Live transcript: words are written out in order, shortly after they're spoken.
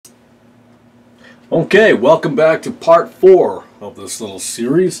Okay, welcome back to part 4 of this little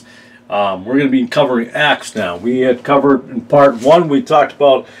series. We're going to be covering Acts now. We had covered in part 1, we talked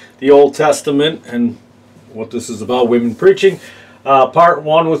about the Old Testament and what this is about, women preaching. Part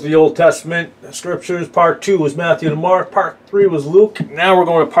 1 was the Old Testament scriptures. Part 2 was Matthew and Mark. Part 3 was Luke. Now we're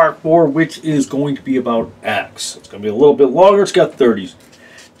going to part 4, which is going to be about Acts. It's going to be a little bit longer. It's got 30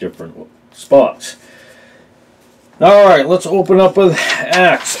 different spots. Alright, let's open up with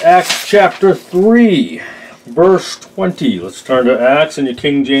Acts. Acts chapter 3, verse 20. Let's turn to Acts in your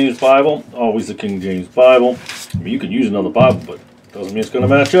King James Bible. Always the King James Bible. I mean, you can use another Bible, but it doesn't mean it's going to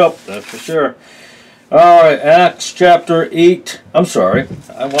match up, that's for sure. Alright, Acts chapter 8. I'm sorry.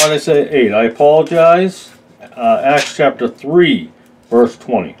 Why did I say 8? I apologize. Acts chapter 3, verse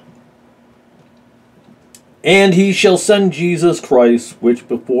 20. And he shall send Jesus Christ, which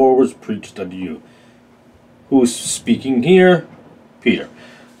before was preached unto you. Who's speaking here? Peter.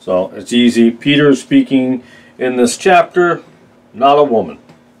 So it's easy. Peter is speaking in this chapter, not a woman.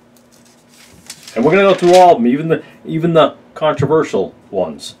 And we're going to go through all of them, even the controversial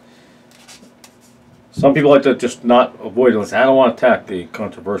ones. Some people like to just not avoid it. I don't want to attack the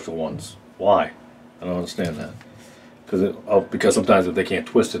controversial ones. Why? I don't understand that. Because sometimes if they can't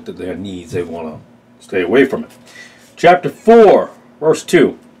twist it to their needs, they want to stay away from it. Chapter 4, verse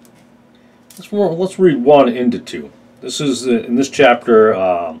 2. Let's read 1 into 2. This is in this chapter.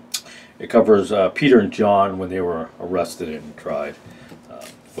 It covers Peter and John when they were arrested and tried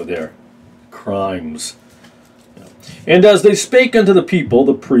for their crimes. And as they spake unto the people,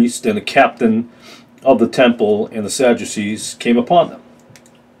 the priest and the captain of the temple and the Sadducees came upon them,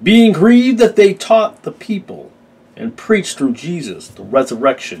 being grieved that they taught the people and preached through Jesus the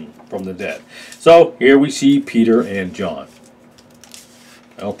resurrection from the dead. So here we see Peter and John.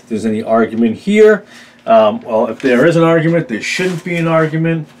 I don't think there's any argument here. Well, if there is an argument, there shouldn't be an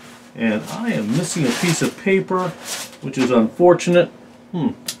argument. And I am missing a piece of paper, which is unfortunate.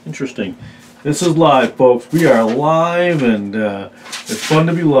 Interesting. This is live, folks. We are live, and it's fun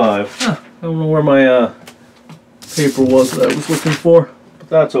to be live. I don't know where my paper was that I was looking for, but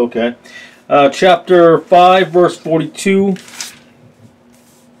that's okay. Chapter 5, verse 42.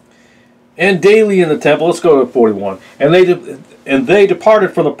 And daily in the temple, let's go to 41. And they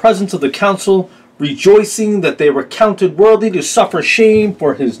departed from the presence of the council, rejoicing that they were counted worthy to suffer shame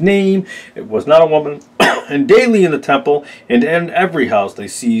for his name. It was not a woman. And daily in the temple and in every house they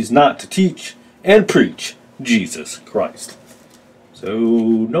ceased not to teach and preach Jesus Christ. So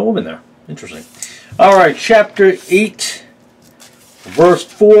no woman there. Interesting. All right, chapter 8, verse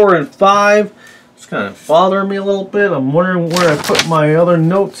 4 and 5. It's kind of bothering me a little bit. I'm wondering where I put my other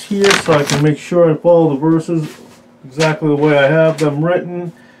notes here so I can make sure I follow the verses exactly the way I have them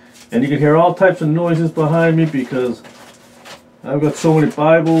written. And you can hear all types of noises behind me because I've got so many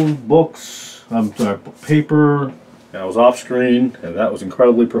Bible books, paper. I was off screen, and that was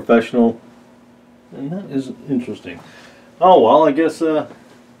incredibly professional. And that is interesting. Oh, well, I guess that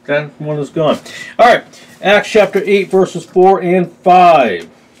one is gone. All right, Acts chapter 8, verses 4 and 5.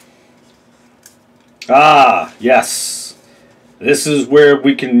 Ah, yes. This is where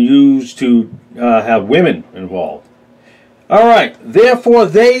we can use to have women involved. All right. Therefore,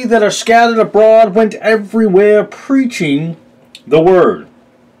 they that are scattered abroad went everywhere preaching the word.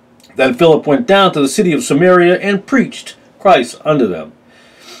 Then Philip went down to the city of Samaria and preached Christ unto them.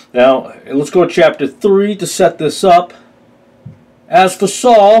 Now, let's go to chapter 3 to set this up. As for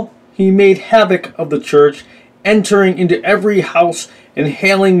Saul, he made havoc of the church, entering into every house and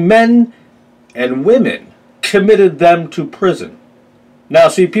hailing men and women, committed them to prison. Now,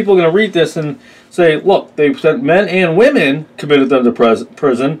 see, people are going to read this and say, look, they sent men and women, committed them to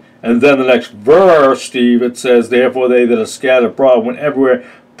prison. And then the next verse, Steve, it says, therefore they that are scattered abroad went everywhere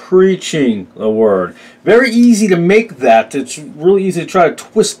preaching the word. Very easy to make that. It's really easy to try to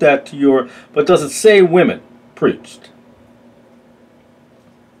twist that to your, but does it say women preached?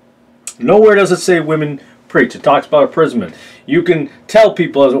 Nowhere does it say women preach. It talks about imprisonment. You can tell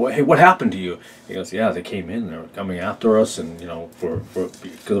people, hey, what happened to you? He goes, yeah, they came in, they were coming after us, and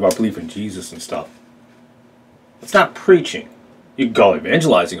because of our belief in Jesus and stuff. It's not preaching. You can call it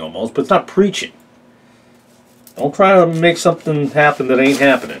evangelizing almost, but it's not preaching. Don't try to make something happen that ain't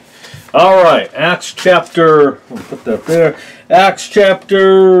happening. All right, Acts chapter, I'll put that there. Acts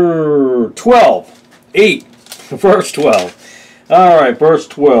chapter 12, 8, verse 12. All right, verse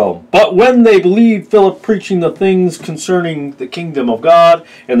 12. But when they believed Philip preaching the things concerning the kingdom of God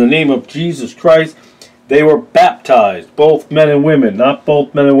in the name of Jesus Christ, they were baptized, both men and women. Not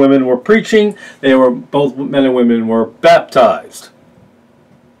both men and women were preaching. Both men and women were baptized,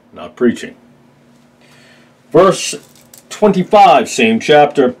 not preaching. Verse 25, same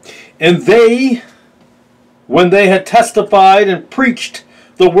chapter. And they when they had testified and preached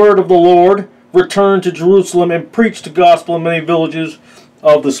the word of the Lord, returned to Jerusalem and preached the gospel in many villages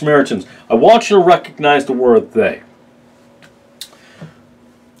of the Samaritans. I want you to recognize the word they.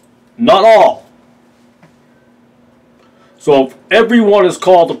 Not all. So if everyone is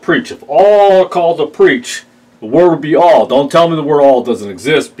called to preach, if all are called to preach, the word would be all. Don't tell me the word all doesn't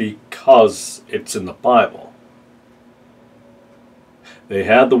exist because it's in the Bible. They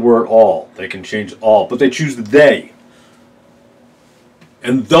had the word all. They can change all, but they choose the they.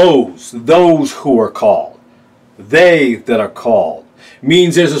 And those who are called, they that are called,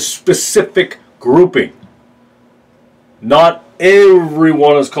 means there's a specific grouping. Not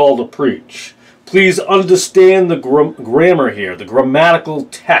everyone is called to preach. Please understand the grammar here, the grammatical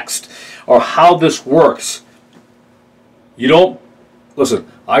text, or how this works. You don't, listen,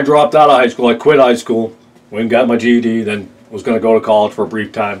 I dropped out of high school, I quit high school, went and got my GED, then was going to go to college for a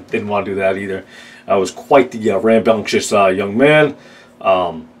brief time, didn't want to do that either. I was quite the rambunctious young man.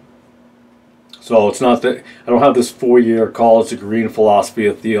 So it's not that I don't have this 4-year college degree in philosophy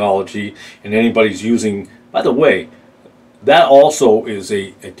of theology, and anybody's using, by the way, that also is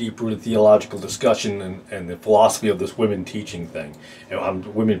a deep-rooted theological discussion and the philosophy of this women teaching thing,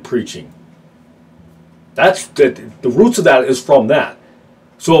 and women preaching. That's the roots of that is from that.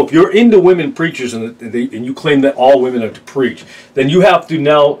 So if you're into women preachers and you claim that all women are to preach, then you have to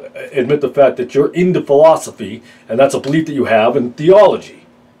now admit the fact that you're into philosophy, and that's a belief that you have in theology.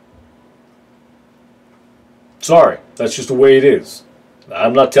 Sorry, that's just the way it is.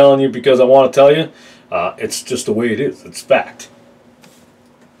 I'm not telling you because I want to tell you. It's just the way it is. It's fact.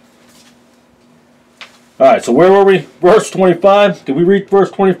 Alright, so where were we? Verse 25. Did we read verse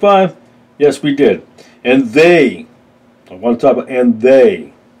 25? Yes, we did. And they. I want to talk about and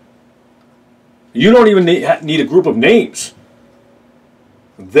they. You don't even need a group of names.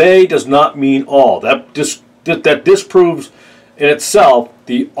 They does not mean all. That disproves in itself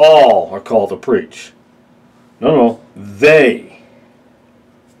the all are called to preach. No, they.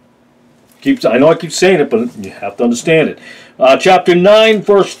 I know I keep saying it, but you have to understand it. Chapter 9,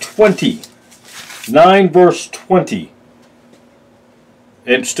 verse 20. 9, verse 20.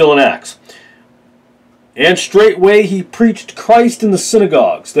 It's still in Acts. And straightway he preached Christ in the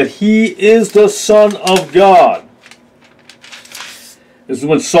synagogues, that he is the Son of God. This is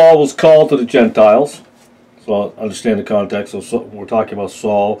when Saul was called to the Gentiles. So understand the context. So we're talking about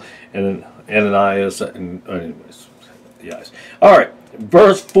Saul and Ananias and anyways. Yes. All right.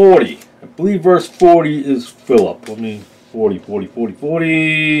 Verse 40. I believe verse 40 is Philip. 40.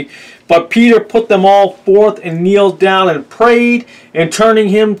 But Peter put them all forth and kneeled down and prayed, and turning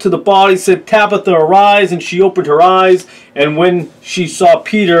him to the body said, Tabitha, arise. And she opened her eyes, and when she saw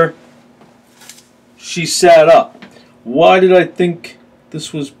Peter, she sat up. Why did I think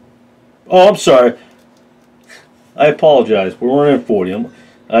this was... Oh, I'm sorry. I apologize. We weren't in 40.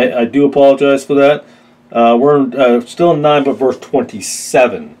 I do apologize for that. We're still in 9, but verse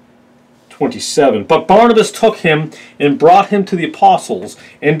 27. But Barnabas took him and brought him to the apostles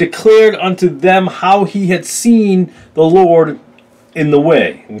and declared unto them how he had seen the Lord in the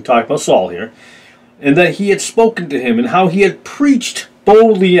way. And we talk about Saul here. And that he had spoken to him and how he had preached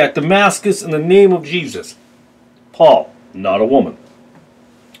boldly at Damascus in the name of Jesus. Paul, not a woman.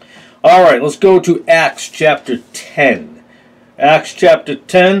 All right, let's go to Acts chapter 10. Acts chapter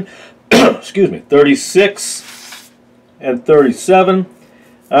 10, excuse me, 36 and 37.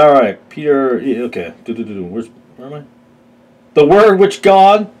 All right, Peter, okay, where am I? The word which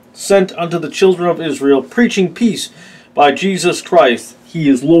God sent unto the children of Israel, preaching peace by Jesus Christ. He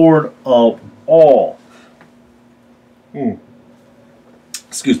is Lord of all.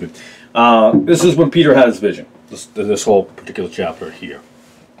 Excuse me. This is when Peter had his vision, this whole particular chapter here.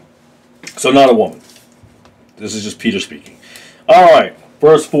 So not a woman. This is just Peter speaking. All right,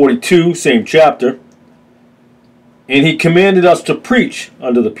 verse 42, same chapter. And he commanded us to preach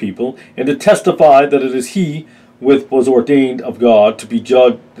unto the people, and to testify that it is he which was ordained of God to be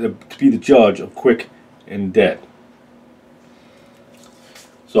the judge of quick and dead.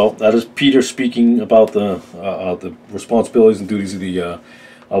 So that is Peter speaking about the responsibilities and duties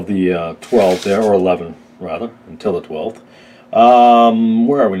of the 12 there, or 11 rather, until the 12th.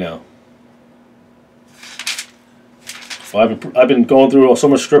 Where are we now? Well, I've been going through so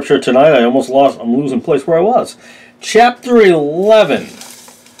much scripture tonight. I'm losing place where I was. Chapter 11,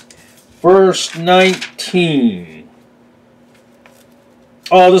 verse 19.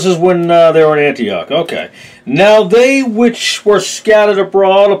 Oh, this is when they were in Antioch. Okay. Now they which were scattered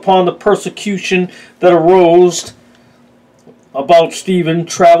abroad upon the persecution that arose about Stephen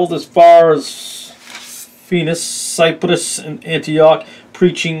traveled as far as Phoenix, Cyprus, and Antioch,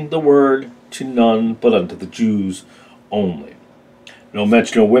 preaching the word to none but unto the Jews only. No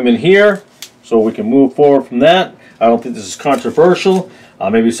mention of women here, so we can move forward from that. I don't think this is controversial.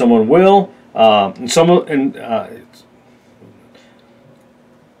 Maybe someone will. Some of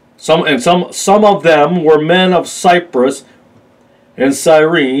them were men of Cyprus and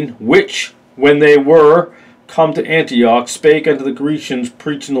Cyrene, which, when they were come to Antioch, spake unto the Grecians,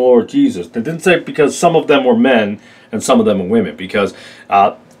 preaching the Lord Jesus. They didn't say because some of them were men and some of them were women, because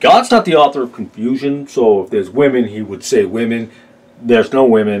God's not the author of confusion, so if there's women, he would say women. There's no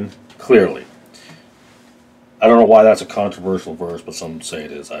women, clearly. I don't know why that's a controversial verse, but some say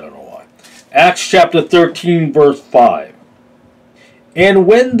it is. I don't know why. Acts chapter 13, verse 5. And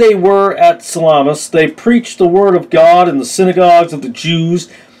when they were at Salamis, they preached the word of God in the synagogues of the Jews,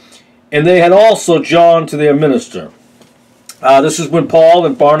 and they had also John to their minister. This is when Paul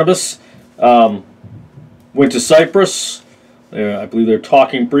and Barnabas went to Cyprus. I believe they're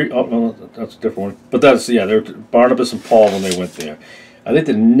talking. Oh, no, that's a different one. But that's, yeah, they're Barnabas and Paul when they went there. I think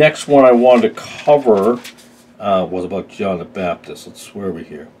the next one I wanted to cover was about John the Baptist. Where are we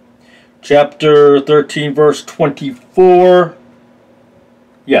here? Chapter 13, verse 24.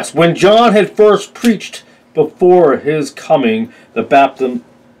 Yes, when John had first preached before his coming the baptism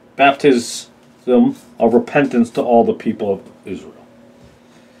of repentance to all the people of Israel.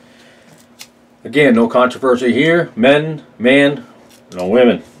 Again, no controversy here. Men, man, no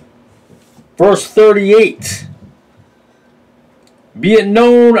women. Verse 38. Be it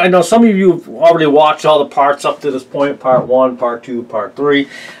known, I know some of you have already watched all the parts up to this point, part 1, part 2, part 3,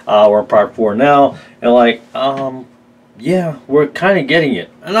 we're in part 4 now, and like, yeah, we're kind of getting it.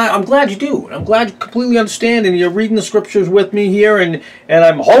 And I'm glad you do. I'm glad you completely understand and you're reading the scriptures with me here, and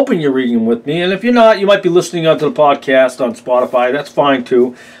I'm hoping you're reading them with me. And if you're not, you might be listening onto the podcast on Spotify. That's fine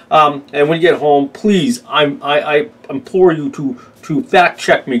too. And when you get home, please, I implore you to fact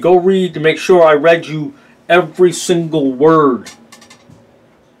check me. Go read to make sure I read you every single word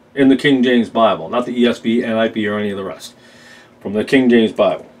in the King James Bible. Not the ESV, NIV, or any of the rest. From the King James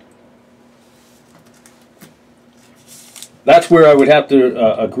Bible. That's where I would have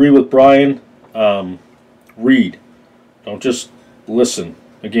to agree with Brian. Read. Don't just listen.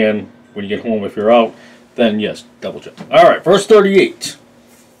 Again, when you get home, if you're out, then yes, double check. All right, verse 38.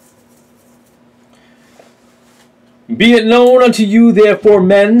 Be it known unto you, therefore,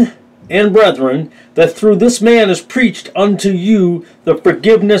 men and brethren, that through this man is preached unto you the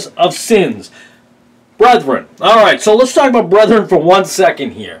forgiveness of sins. Brethren. All right, so let's talk about brethren for 1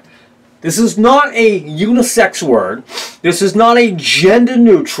 second here. This is not a unisex word. This is not a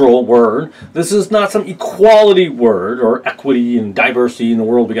gender-neutral word. This is not some equality word or equity and diversity in the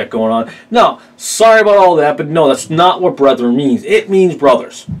world we got going on. No, sorry about all that, but no, that's not what brethren means. It means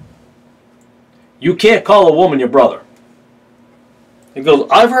brothers. You can't call a woman your brother. It goes,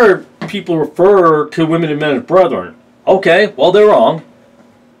 I've heard people refer to women and men as brethren. Okay, well, they're wrong.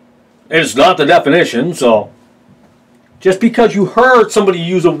 It's not the definition, so just because you heard somebody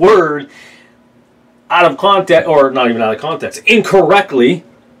use a word out of context, or not even out of context, incorrectly,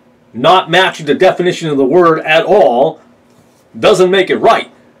 not matching the definition of the word at all, doesn't make it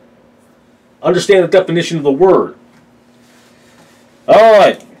right. Understand the definition of the word.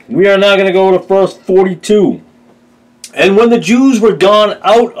 Alright, we are now going to go to verse 42. And when the Jews were gone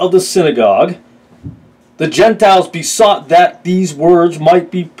out of the synagogue, the Gentiles besought that these words might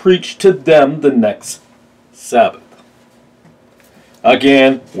be preached to them the next Sabbath.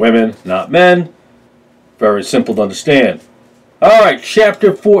 Again, women, not men. Very simple to understand. Alright,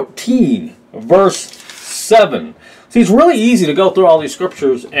 chapter 14, verse 7. See, it's really easy to go through all these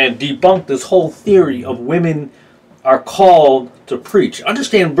scriptures and debunk this whole theory of women are called to preach.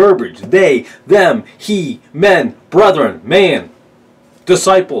 Understand verbiage. They, them, he, men, brethren, man,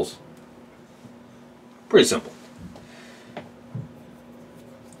 disciples. Pretty simple.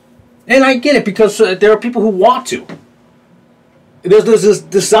 And I get it because there are people who want to. There's this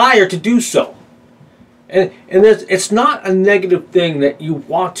desire to do so. And it's not a negative thing that you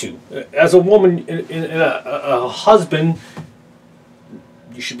want to. As a woman and a husband,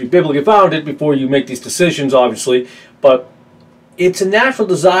 you should be biblically founded before you make these decisions, obviously. But it's a natural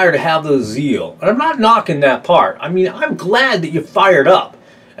desire to have the zeal. And I'm not knocking that part. I mean, I'm glad that you're fired up.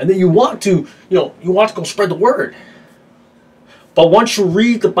 And that you want to, you want to go spread the word. But once you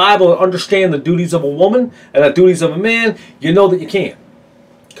read the Bible and understand the duties of a woman and the duties of a man, you know that you can't.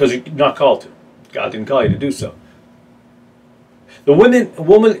 Because you're not called to. God didn't call you to do so. The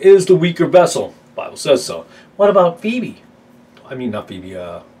woman is the weaker vessel. The Bible says so. What about Phoebe? I mean, not Phoebe.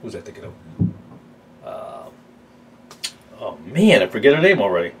 Who was I thinking of? Oh, man, I forget her name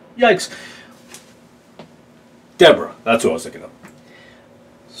already. Yikes. Deborah. That's who I was thinking of.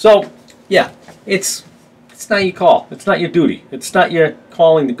 So, Yeah, it's not your call. It's not your duty. It's not your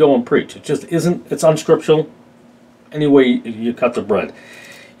calling to go and preach. It just isn't. It's unscriptural. Any way you cut the bread.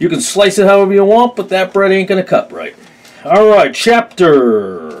 You can slice it however you want, but that bread ain't going to cut right. All right,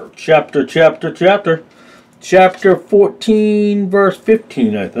 chapter 14, verse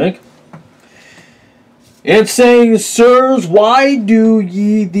 15, I think. And saying, Sirs, why do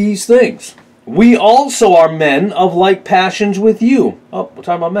ye these things? We also are men of like passions with you. Oh, we're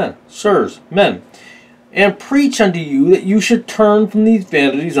talking about men. Sirs, men. And preach unto you that you should turn from these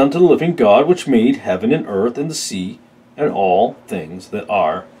vanities unto the living God, which made heaven and earth and the sea and all things that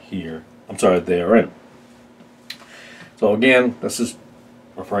are here. Therein. So again, this is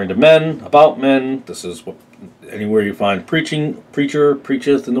referring to men, about men. This is what anywhere you find preacher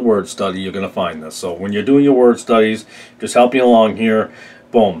preacheth in the word study, you're going to find this. So when you're doing your word studies, just helping along here,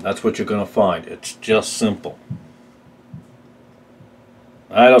 boom, that's what you're going to find. It's just simple.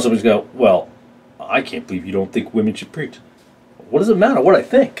 I know somebody's go, well, I can't believe you don't think women should preach. What does it matter what I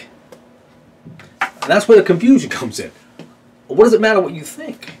think? And that's where the confusion comes in. What does it matter what you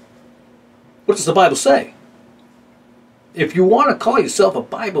think? What does the Bible say? If you want to call yourself a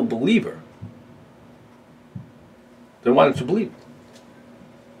Bible believer, then why don't you believe it?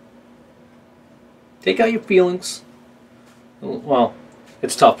 Take out your feelings. Well,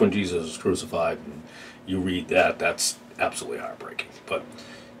 it's tough when Jesus is crucified and you read that. That's absolutely heartbreaking. But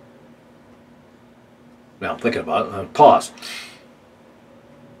now I'm thinking about it. Pause.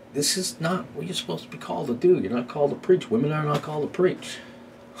 This is not what you're supposed to be called to do. You're not called to preach. Women are not called to preach.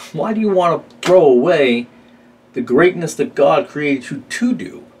 Why do you want to throw away the greatness that God created you to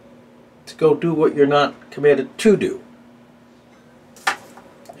do, to go do what you're not commanded to do?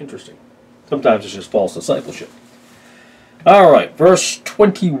 Interesting. Sometimes it's just false discipleship. All right, verse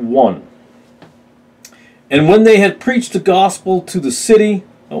 21. And when they had preached the gospel to the city...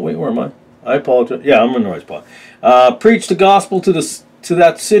 Oh, wait, where am I? I apologize. Yeah, I'm in the right spot. Preached the gospel to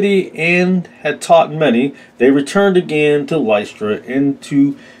that city and had taught many. They returned again to Lystra and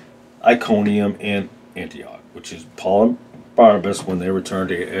to Iconium and Antioch, which is Paul and Barnabas when they returned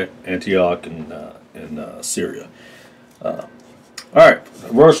to Antioch in Syria. All right,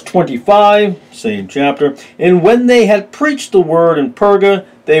 verse 25, same chapter. And when they had preached the word in Perga,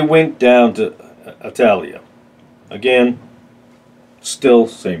 they went down to Attalia. Again, still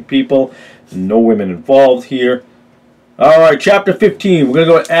same people. No women involved here. All right, chapter 15. We're going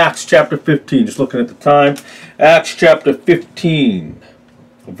to go to Acts chapter 15. Just looking at the time. Acts chapter 15,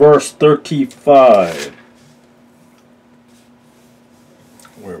 verse 35.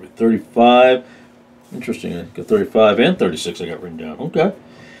 Where are we? 35. Interesting. I got 35 and 36 I got written down. Okay.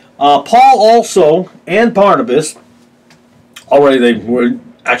 Paul also and Barnabas, already they were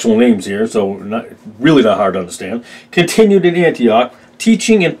actual names here, so really not hard to understand, continued in Antioch,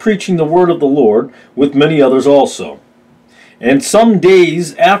 teaching and preaching the word of the Lord with many others also. And some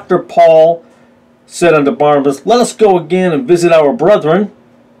days after Paul said unto Barnabas, Let us go again and visit our brethren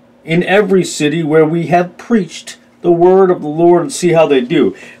in every city where we have preached the word of the Lord and see how they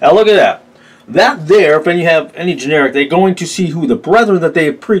do. Now look at that. That there, if you have any generic, they're going to see who the brethren that they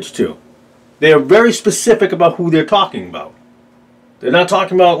have preached to. They are very specific about who they're talking about. They're not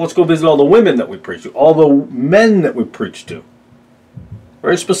talking about, let's go visit all the women that we preach to, all the men that we preach to.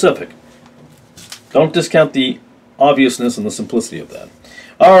 Very specific. Don't discount the obviousness and the simplicity of that.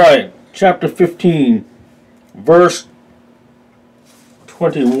 All right, chapter 15, verse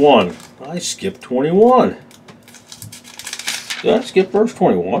 21. I skipped 21. Did I skip verse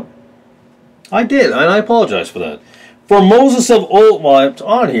 21? I did, and I apologize for that. For Moses of old, well, it's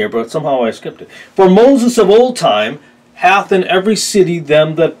on here, but somehow I skipped it. For Moses of old time hath in every city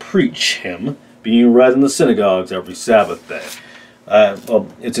them that preach him, being read in the synagogues every Sabbath day. Well,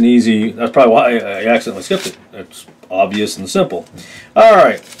 it's an easy, that's probably why I accidentally skipped it. It's obvious and simple. All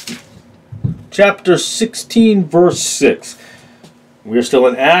right. Chapter 16, verse 6. We're still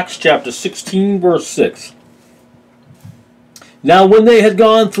in Acts, chapter 16, verse 6. Now when they had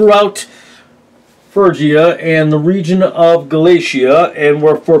gone throughout Phrygia and the region of Galatia, and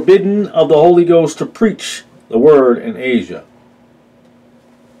were forbidden of the Holy Ghost to preach the word in Asia.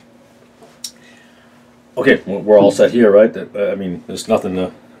 Okay, we're all set here, right? I mean, there's nothing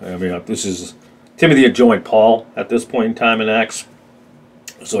to... I mean, this is... Timothy had joined Paul at this point in time in Acts.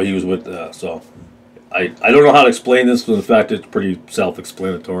 So he was with... so I don't know how to explain this, but in fact it's pretty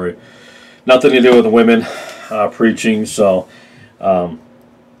self-explanatory. Nothing to do with the women preaching, so...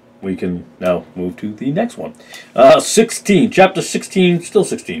 we can now move to the next one. 16, chapter 16, still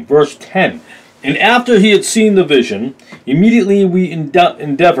 16, verse 10. And after he had seen the vision, immediately we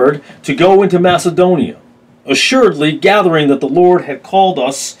endeavored to go into Macedonia, assuredly gathering that the Lord had called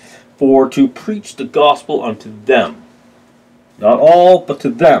us for to preach the gospel unto them. Not all, but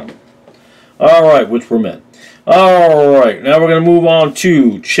to them. Alright, which were men. Alright, now we're going to move on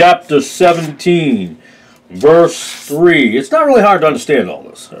to chapter 17, verse 3. It's not really hard to understand all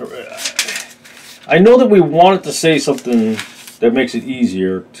this. I know that we wanted to say something that makes it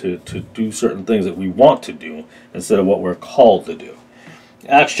easier to do certain things that we want to do instead of what we're called to do.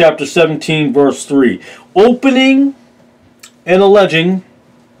 Acts chapter 17, verse 3. Opening and alleging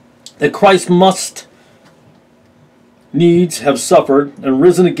that Christ must needs have suffered and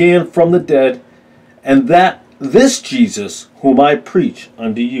risen again from the dead, and that this Jesus, whom I preach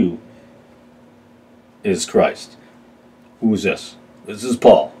unto you, is Christ. Who is this? This is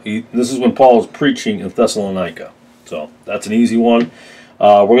Paul. This is when Paul is preaching in Thessalonica. So that's an easy one.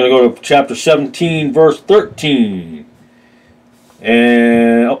 We're going to go to chapter 17, verse 13.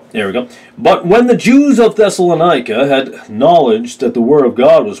 And, oh, there we go. But when the Jews of Thessalonica had knowledge that the word of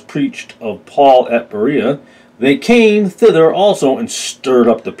God was preached of Paul at Berea, they came thither also and stirred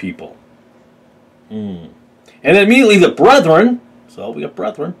up the people. And immediately the brethren, so we have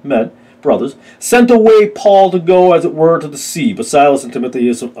brethren, men, brothers, sent away Paul to go, as it were, to the sea. But Silas and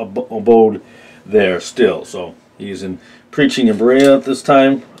Timotheus abode there still. So he is preaching in Berea at this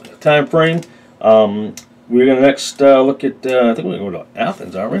time frame. We're going to next look at, I think we're going to go to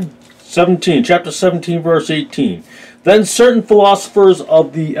Athens, aren't we? Chapter 17, verse 18. Then certain philosophers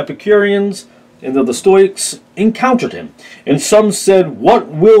of the Epicureans and of the Stoics encountered him, and some said, What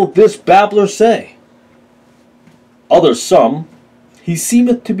will this babbler say? Others some, He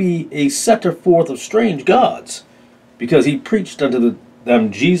seemeth to be a setter forth of strange gods, because he preached unto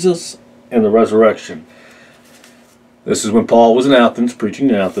them Jesus and the resurrection. This is when Paul was in Athens, preaching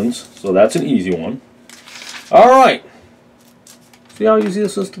in Athens, so that's an easy one. Alright. See how easy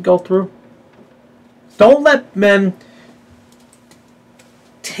this is to go through? Don't let men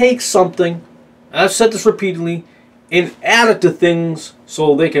take something, I've said this repeatedly, and add it to things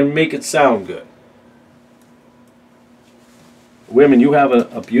so they can make it sound good. Women, you have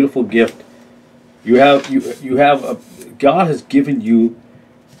a beautiful gift. God has given you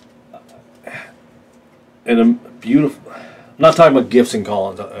a beautiful. I'm not talking about gifts and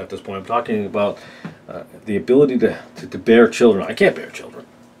callings at this point. I'm talking about the ability to bear children. I can't bear children.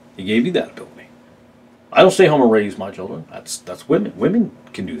 He gave you that ability. I don't stay home and raise my children. That's women. Women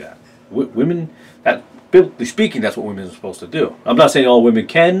can do that. Women, that biblically speaking, that's what women are supposed to do. I'm not saying all women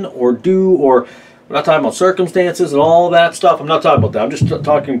can or do, or we're not talking about circumstances and all that stuff. I'm not talking about that. I'm just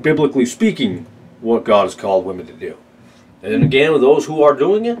talking biblically speaking what God has called women to do. And again, with those who are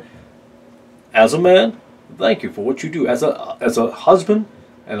doing it, as a man, thank you for what you do. As a husband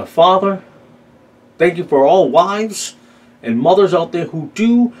and a father, thank you for all wives and mothers out there who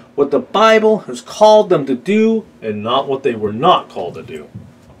do what the Bible has called them to do and not what they were not called to do.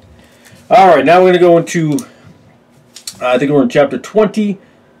 Alright, now we're going to go into, I think we're in chapter 20,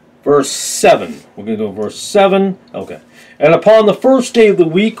 verse 7. We're going to go verse 7. Okay. And upon the first day of the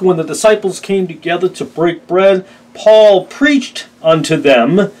week, when the disciples came together to break bread, Paul preached unto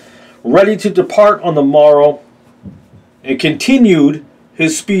them, ready to depart on the morrow, and continued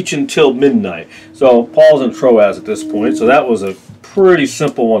his speech until midnight. So Paul's in Troas at this point, so that was a pretty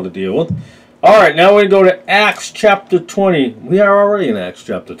simple one to deal with. Alright, now we go to Acts chapter 20. We are already in Acts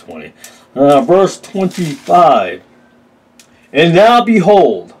chapter 20. Verse 25. And now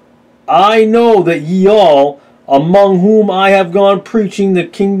behold, I know that ye all, among whom I have gone preaching the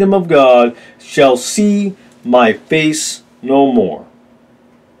kingdom of God, shall see my face no more.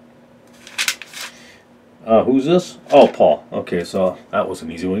 Who's this? Oh, Paul. Okay, so that was an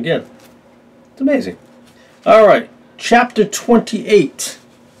easy one again. It's amazing. Alright, chapter 28.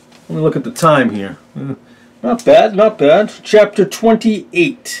 Let me look at the time here. Not bad, not bad. Chapter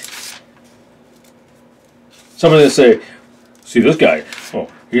 28. Somebody will say, see this guy, oh,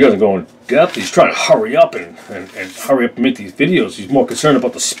 he doesn't go in depth. He's trying to hurry up and hurry up and make these videos. He's more concerned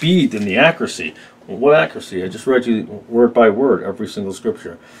about the speed than the accuracy. Well, what accuracy? I just read you word by word every single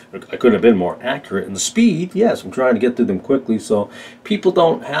scripture. I couldn't have been more accurate. And the speed, yes, I'm trying to get through them quickly so people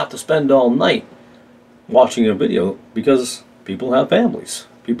don't have to spend all night watching a video, because people have families.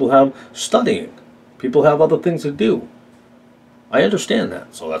 People have studying. People have other things to do. I understand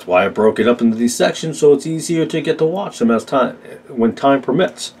that. So that's why I broke it up into these sections, so it's easier to get to watch them as when time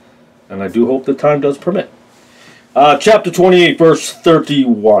permits. And I do hope that time does permit. Chapter 28, verse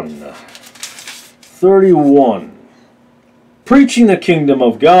 31. 31. Preaching the kingdom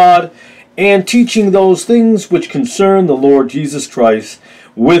of God, and teaching those things which concern the Lord Jesus Christ,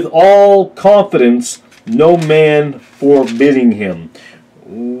 with all confidence, no man forbidding him.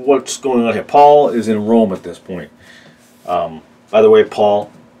 What's going on here? Paul is in Rome at this point. By the way,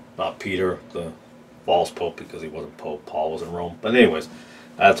 Paul, not Peter, the false pope, because he wasn't pope. Paul was in Rome. But anyways,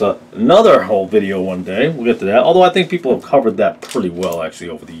 that's another whole video one day. We'll get to that. Although I think people have covered that pretty well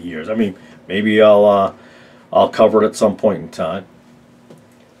actually over the years. I mean, maybe I'll cover it at some point in time.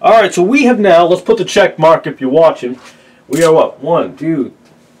 All right, so we have now. Let's put the check mark if you're watching. We are what? 1, 2,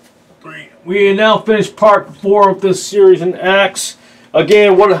 3. We have now finished part 4 of this series in Acts.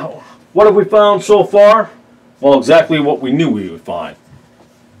 Again, what have we found so far? Well, exactly what we knew we would find.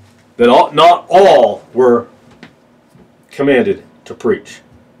 That not all were commanded to preach.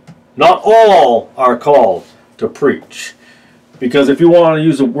 Not all are called to preach. Because if you want to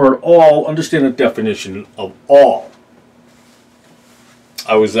use the word all, understand the definition of all.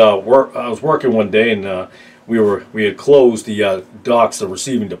 I was working one day, and we had closed the docks, the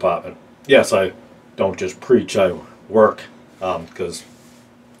receiving department. Yes, I don't just preach, I work, because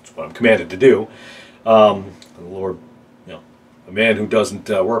it's what I'm commanded to do. The Lord, you know, a man who doesn't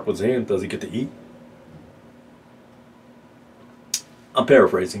work with his hands, does he get to eat? I'm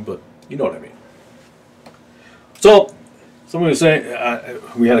paraphrasing, but you know what I mean. So, somebody was saying,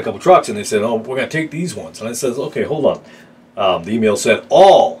 we had a couple trucks, and they said, oh, we're going to take these ones. And I said, okay, hold on. The email said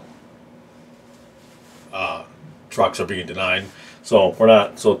all trucks are being denied. So we're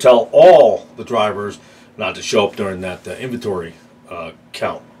not. So tell all the drivers not to show up during that inventory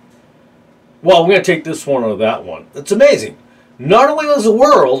count. Well, we're going to take this one or that one. It's amazing. Not only does the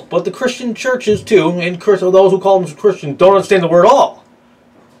world, but the Christian churches too, and those who call themselves Christian, don't understand the word all.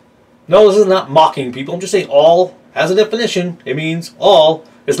 No, this is not mocking people. I'm just saying all has a definition. It means all.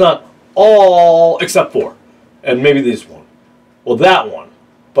 It's not all except for, and maybe this one. Well, that one,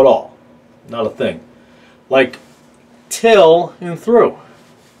 but all. Not a thing. Like till and through.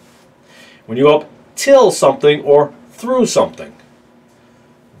 When you up till something or through something.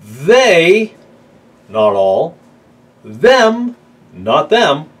 They, not all. Them, not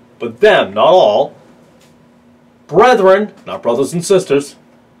them, but them, not all. Brethren, not brothers and sisters.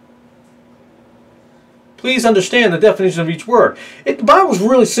 Please understand the definition of each word. The Bible's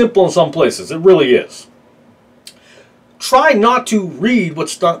really simple in some places. It really is. Try not to read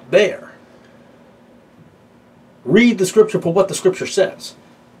what's not there. Read the Scripture for what the Scripture says.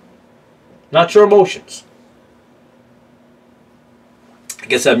 Not your emotions. I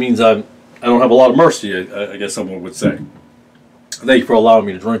guess that means I don't have a lot of mercy, I guess someone would say. Thank you for allowing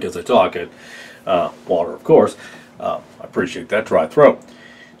me to drink as I talk. And water, of course. I appreciate that. Dry throat.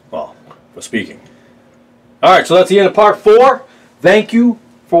 Well, for speaking. Alright, so that's the end of part 4. Thank you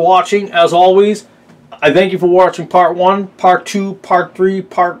for watching, as always. I thank you for watching part 1, part 2, part 3,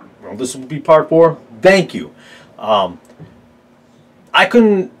 well, this will be part 4. Thank you. I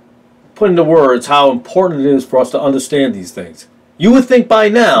couldn't put into words how important it is for us to understand these things. You would think by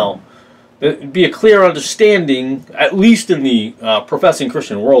now that it'd be a clear understanding, at least in the professing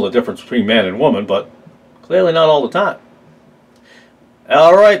Christian world, the difference between man and woman, but clearly not all the time.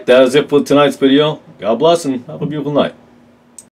 Alright, that is it for tonight's video. God bless and have a beautiful night.